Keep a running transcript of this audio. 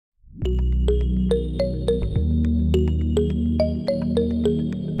Well,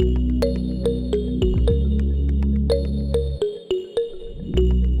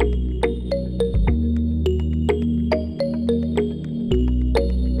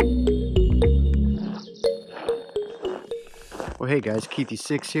 hey guys,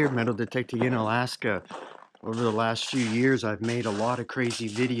 Keithy6 here, metal detecting in Alaska. Over the last few years, I've made a lot of crazy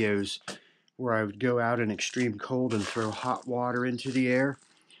videos where I would go out in extreme cold and throw hot water into the air.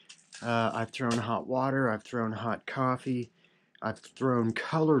 I've thrown hot water, I've thrown hot coffee, I've thrown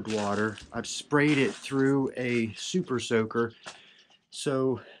colored water, I've sprayed it through a super soaker.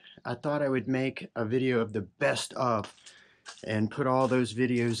 So I thought I would make a video of the best of and put all those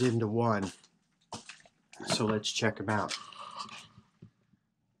videos into one. So let's check them out.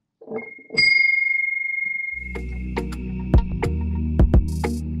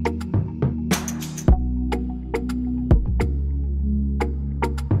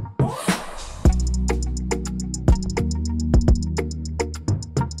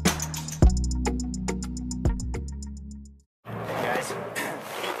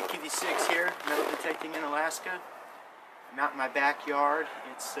 Keithy6 here, metal detecting in Alaska. I'm out in my backyard.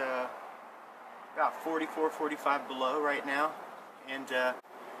 It's about 44, 45 below right now, and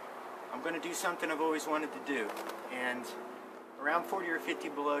I'm going to do something I've always wanted to do. And around 40 or 50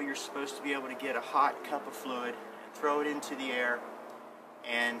 below, you're supposed to be able to get a hot cup of fluid and throw it into the air,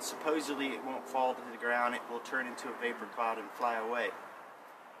 and supposedly it won't fall to the ground. It will turn into a vapor cloud and fly away.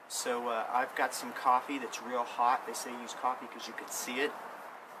 So I've got some coffee that's real hot. They say use coffee because you can see it.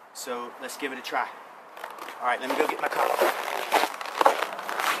 So let's give it a try. All right, let me go get my coffee.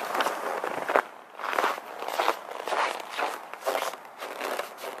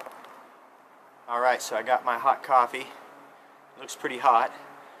 All right, so I got my hot coffee. It looks pretty hot.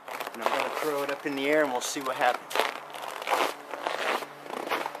 And I'm going to throw it up in the air and we'll see what happens.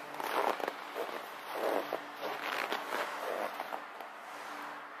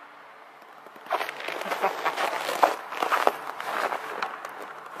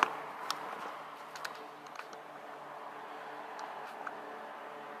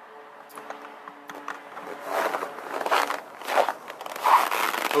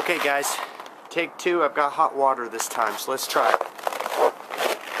 Okay guys, take two. I've got hot water this time, so let's try it.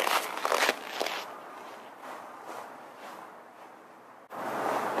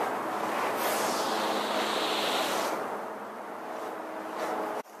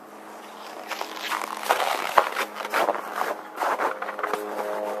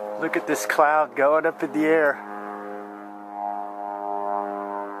 Look at this cloud going up in the air.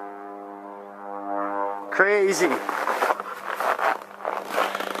 Crazy.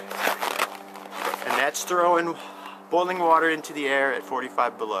 And that's throwing boiling water into the air at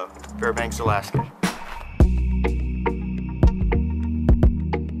 45 below, Fairbanks, Alaska.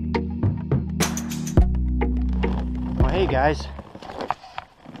 Well, hey guys.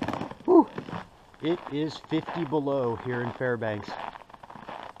 Whew. It is 50 below here in Fairbanks.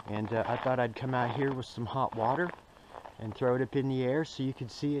 And I thought I'd come out here with some hot water and throw it up in the air so you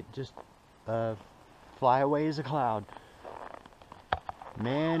could see it just fly away as a cloud.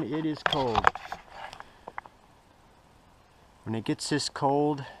 Man, it is cold. When it gets this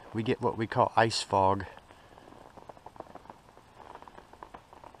cold, we get what we call ice fog.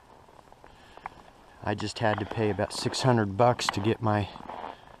 I just had to pay about $600 to get my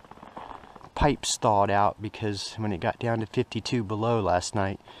pipes thawed out because when it got down to 52 below last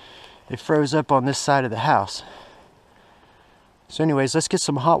night, it froze up on this side of the house. So anyways, let's get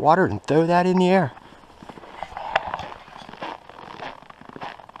some hot water and throw that in the air.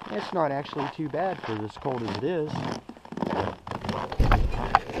 It's not actually too bad for as cold as it is.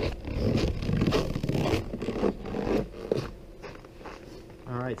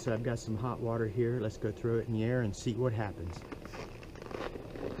 Alright, so I've got some hot water here. Let's go throw it in the air and see what happens.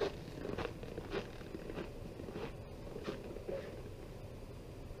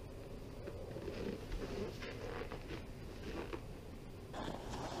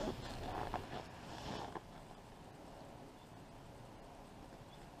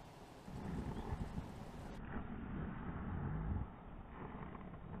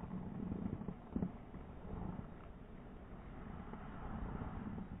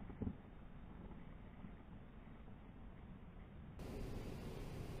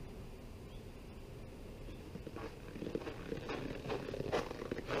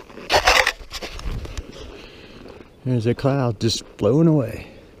 There's a cloud just blowing away.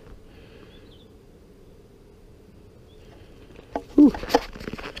 Whew.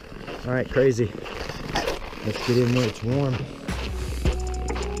 All right, crazy. Let's get in where it's warm.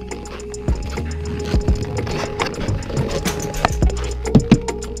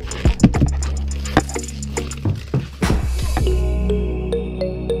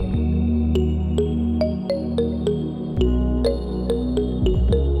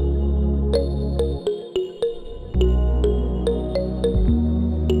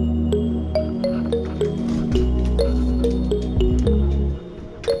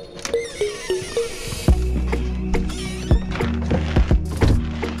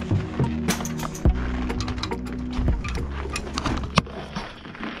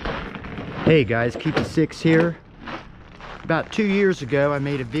 Hey guys, Keep It Six here. About 2 years ago I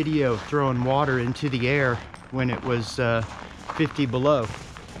made a video throwing water into the air when it was 50 below.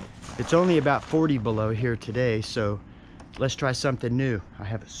 It's only about 40 below here today, so let's try something new. I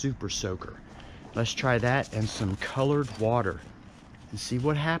have a super soaker. Let's try that and some colored water and see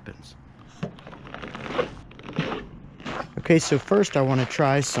what happens. Okay, so first I want to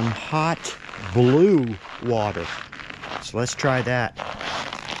try some hot blue water. So let's try that.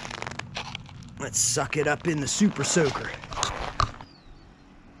 Let's suck it up in the super soaker.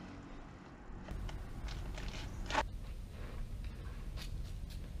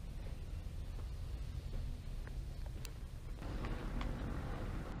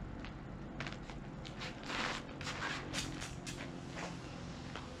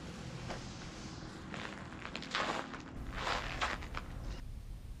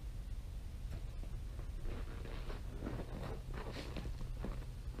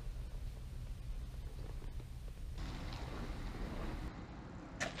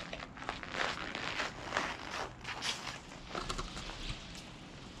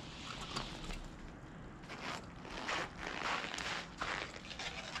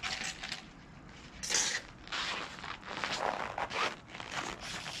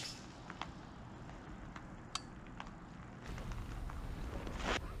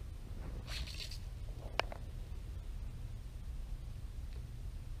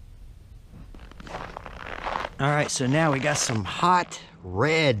 All right, so now we got some hot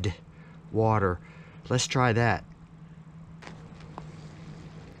red water. Let's try that.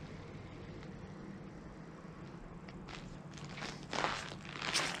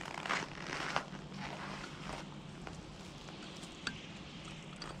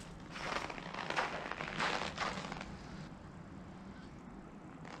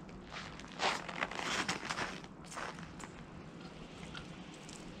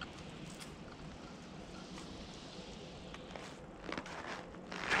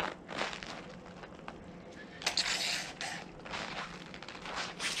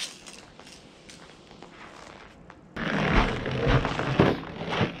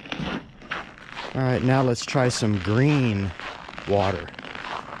 All right, now let's try some green water.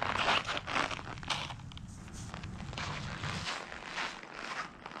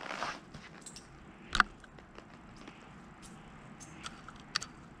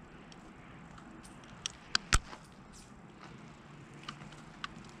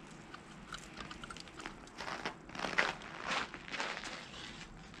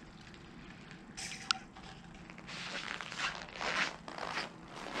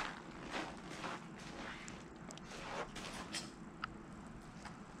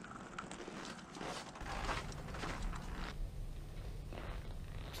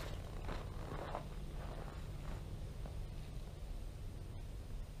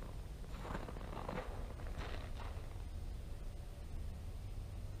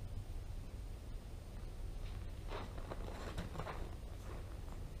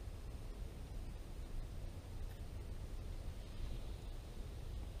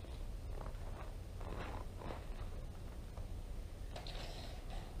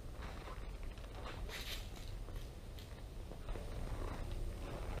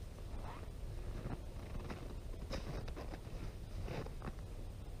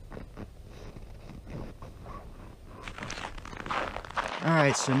 All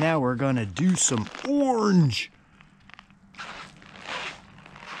right, so now we're gonna do some orange.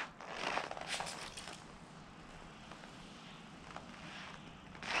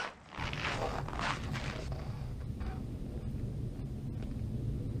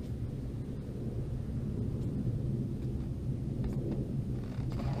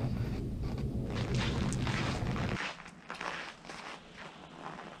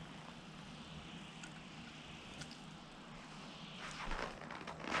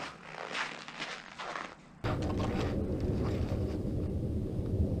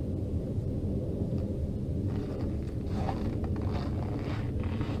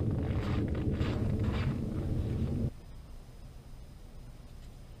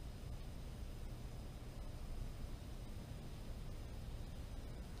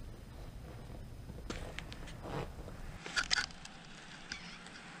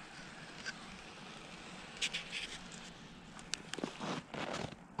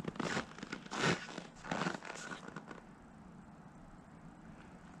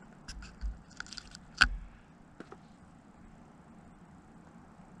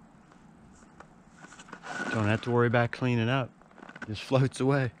 Don't have to worry about cleaning up. Just floats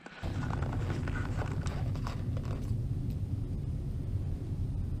away.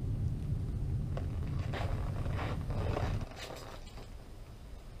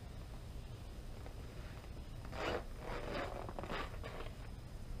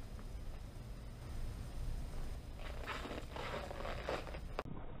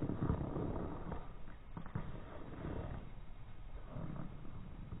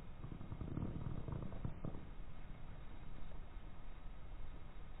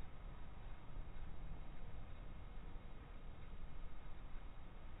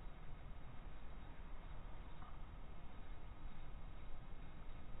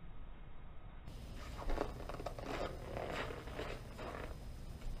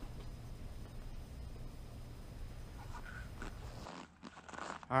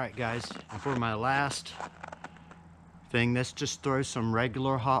 All right, guys, and for my last thing, let's just throw some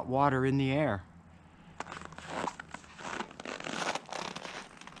regular hot water in the air.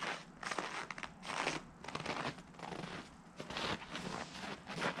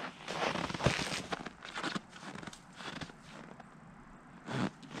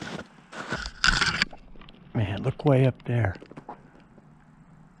 Man, look way up there.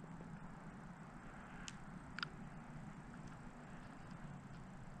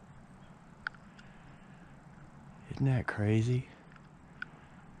 Isn't that crazy?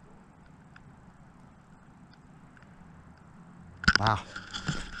 Wow.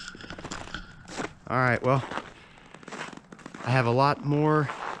 All right, well, I have a lot more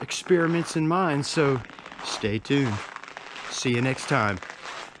experiments in mind, so stay tuned. See you next time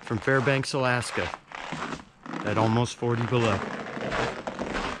from Fairbanks, Alaska, at almost 40 below.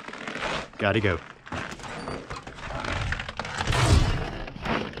 Gotta go.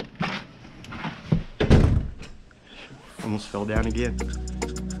 Almost fell down again.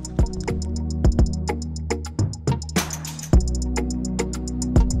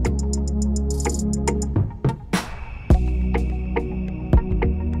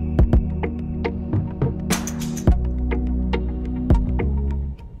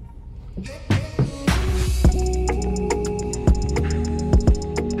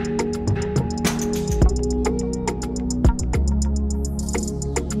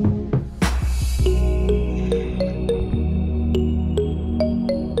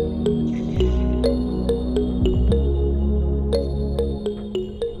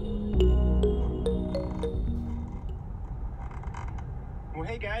 Well,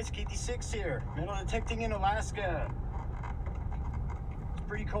 hey guys, KT6 here, metal detecting in Alaska. It's a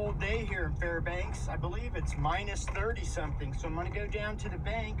pretty cold day here in Fairbanks. I believe it's minus 30 something, so I'm gonna go down to the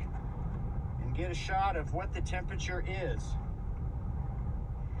bank and get a shot of what the temperature is.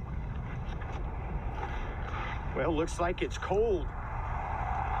 Well, looks like it's cold.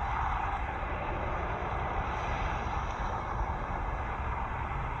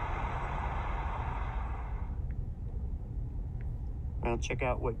 Now check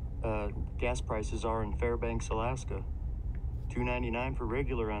out what gas prices are in Fairbanks, Alaska. $2.99 for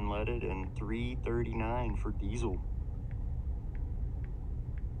regular unleaded and $3.39 for diesel.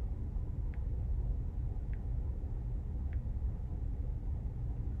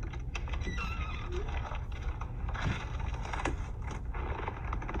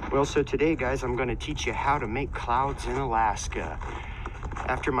 Well, so today, guys, I'm going to teach you how to make clouds in Alaska.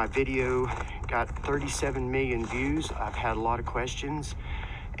 After my video got 37 million views, I've had a lot of questions,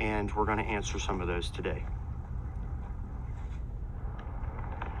 and we're going to answer some of those today.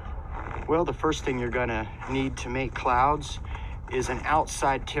 Well, the first thing you're going to need to make clouds is an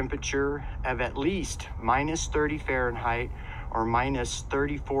outside temperature of at least minus 30 Fahrenheit or minus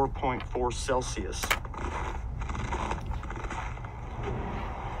 34.4 Celsius.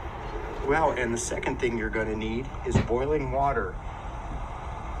 Well, and the second thing you're going to need is boiling water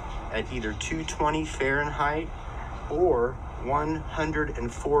at either 220 Fahrenheit or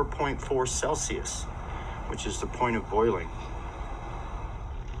 104.4 Celsius, which is the point of boiling.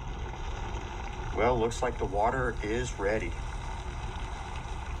 Well, looks like the water is ready.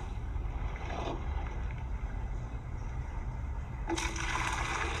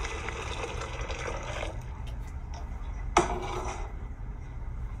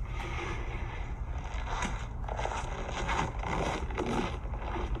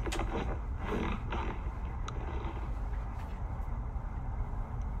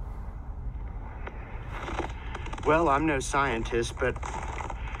 Well, I'm no scientist, but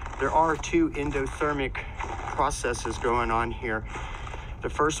there are two endothermic processes going on here. The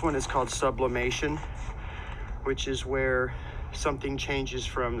first one is called sublimation, which is where something changes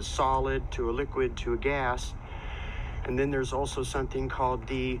from a solid to a liquid to a gas. And then there's also something called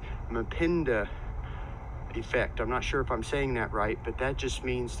the Mapinda effect. I'm not sure if I'm saying that right, but that just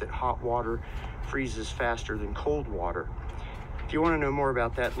means that hot water freezes faster than cold water. If you want to know more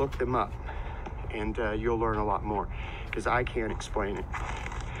about that, look them up, and you'll learn a lot more, because I can't explain it.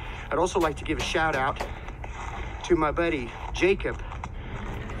 I'd also like to give a shout out to my buddy Jacob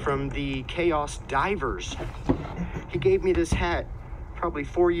from the Chaos Divers. He gave me this hat probably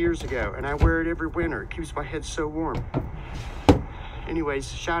 4 years ago, and I wear it every winter. It keeps my head so warm.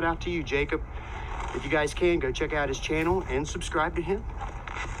 Anyways, shout out to you, Jacob. If you guys can, go check out his channel and subscribe to him.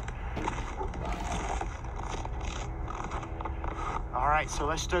 All right, so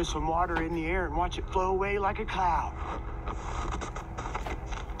let's throw some water in the air and watch it flow away like a cloud.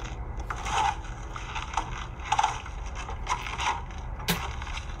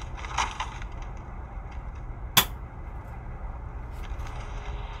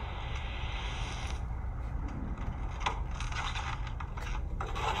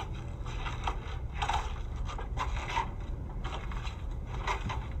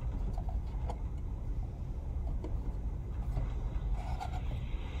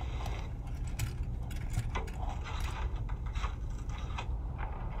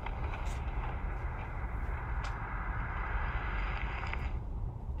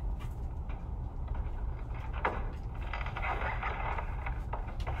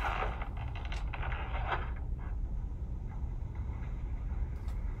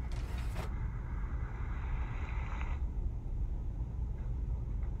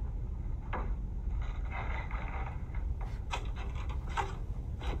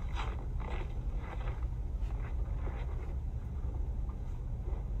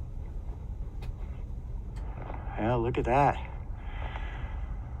 Yeah, look at that.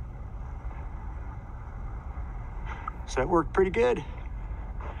 So that worked pretty good.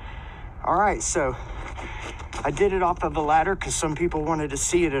 All right, so I did it off of a ladder because some people wanted to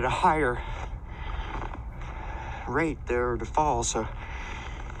see it at a higher rate there to fall. So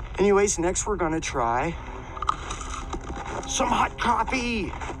anyways, next we're gonna try some hot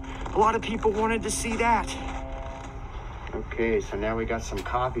coffee. A lot of people wanted to see that. Okay, so now we got some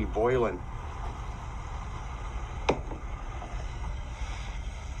coffee boiling.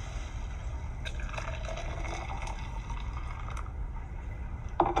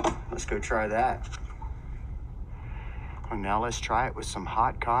 Let's go try that. And now let's try it with some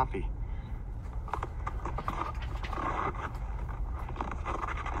hot coffee.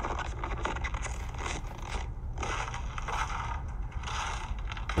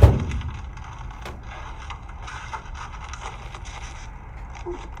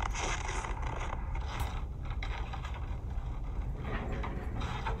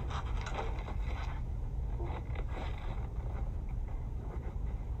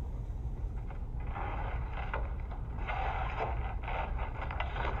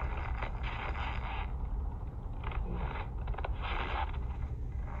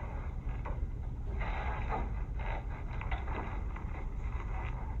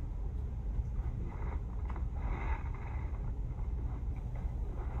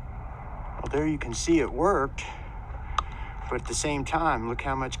 There you can see it worked, but at the same time, look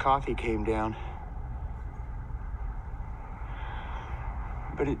how much coffee came down.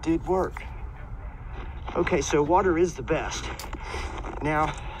 But it did work. Okay, so water is the best.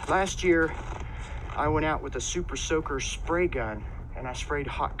 Now, last year, I went out with a super soaker spray gun and I sprayed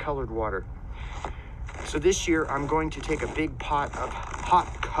hot colored water. So this year, I'm going to take a big pot of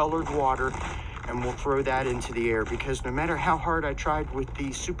hot colored water and we'll throw that into the air, because no matter how hard I tried with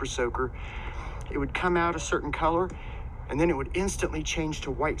the super soaker, it would come out a certain color and then it would instantly change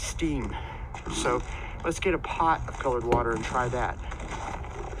to white steam. So let's get a pot of colored water and try that.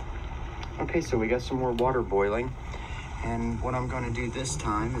 Okay, so we got some more water boiling, and what I'm going to do this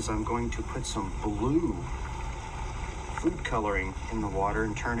time is I'm going to put some blue food coloring in the water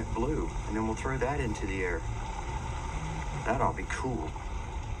and turn it blue, and then we'll throw that into the air. That'll be cool.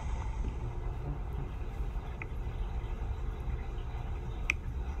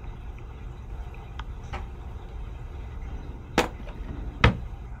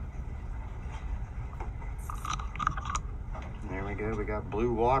 There we go, we got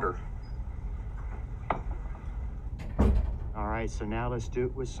blue water. All right, so now let's do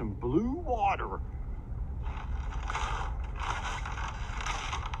it with some blue water.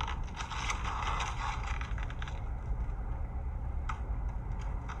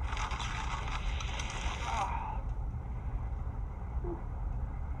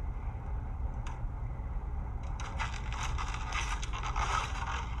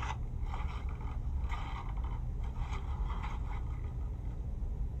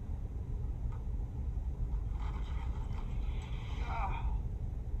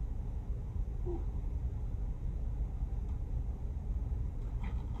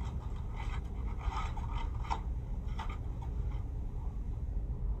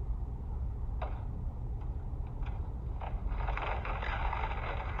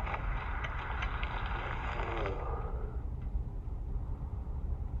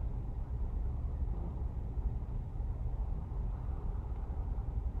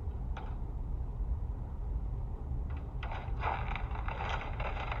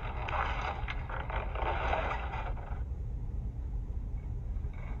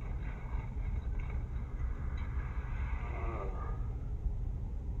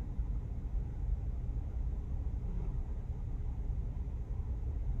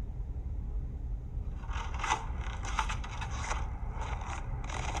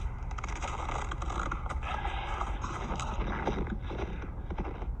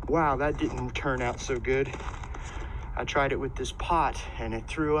 Wow, that didn't turn out so good. I tried it with this pot and it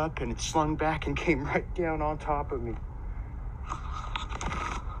threw up and it slung back and came right down on top of me.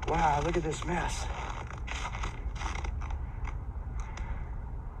 Wow, look at this mess.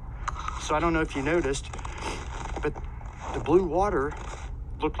 So I don't know if you noticed, but the blue water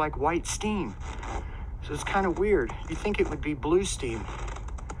looked like white steam. So it's kind of weird. You'd think it would be blue steam.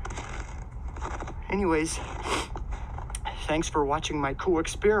 Anyways, thanks for watching my cool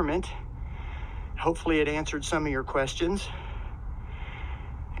experiment. Hopefully it answered some of your questions.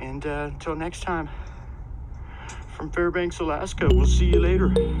 And until next time, from Fairbanks, Alaska, we'll see you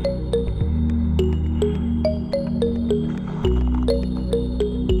later.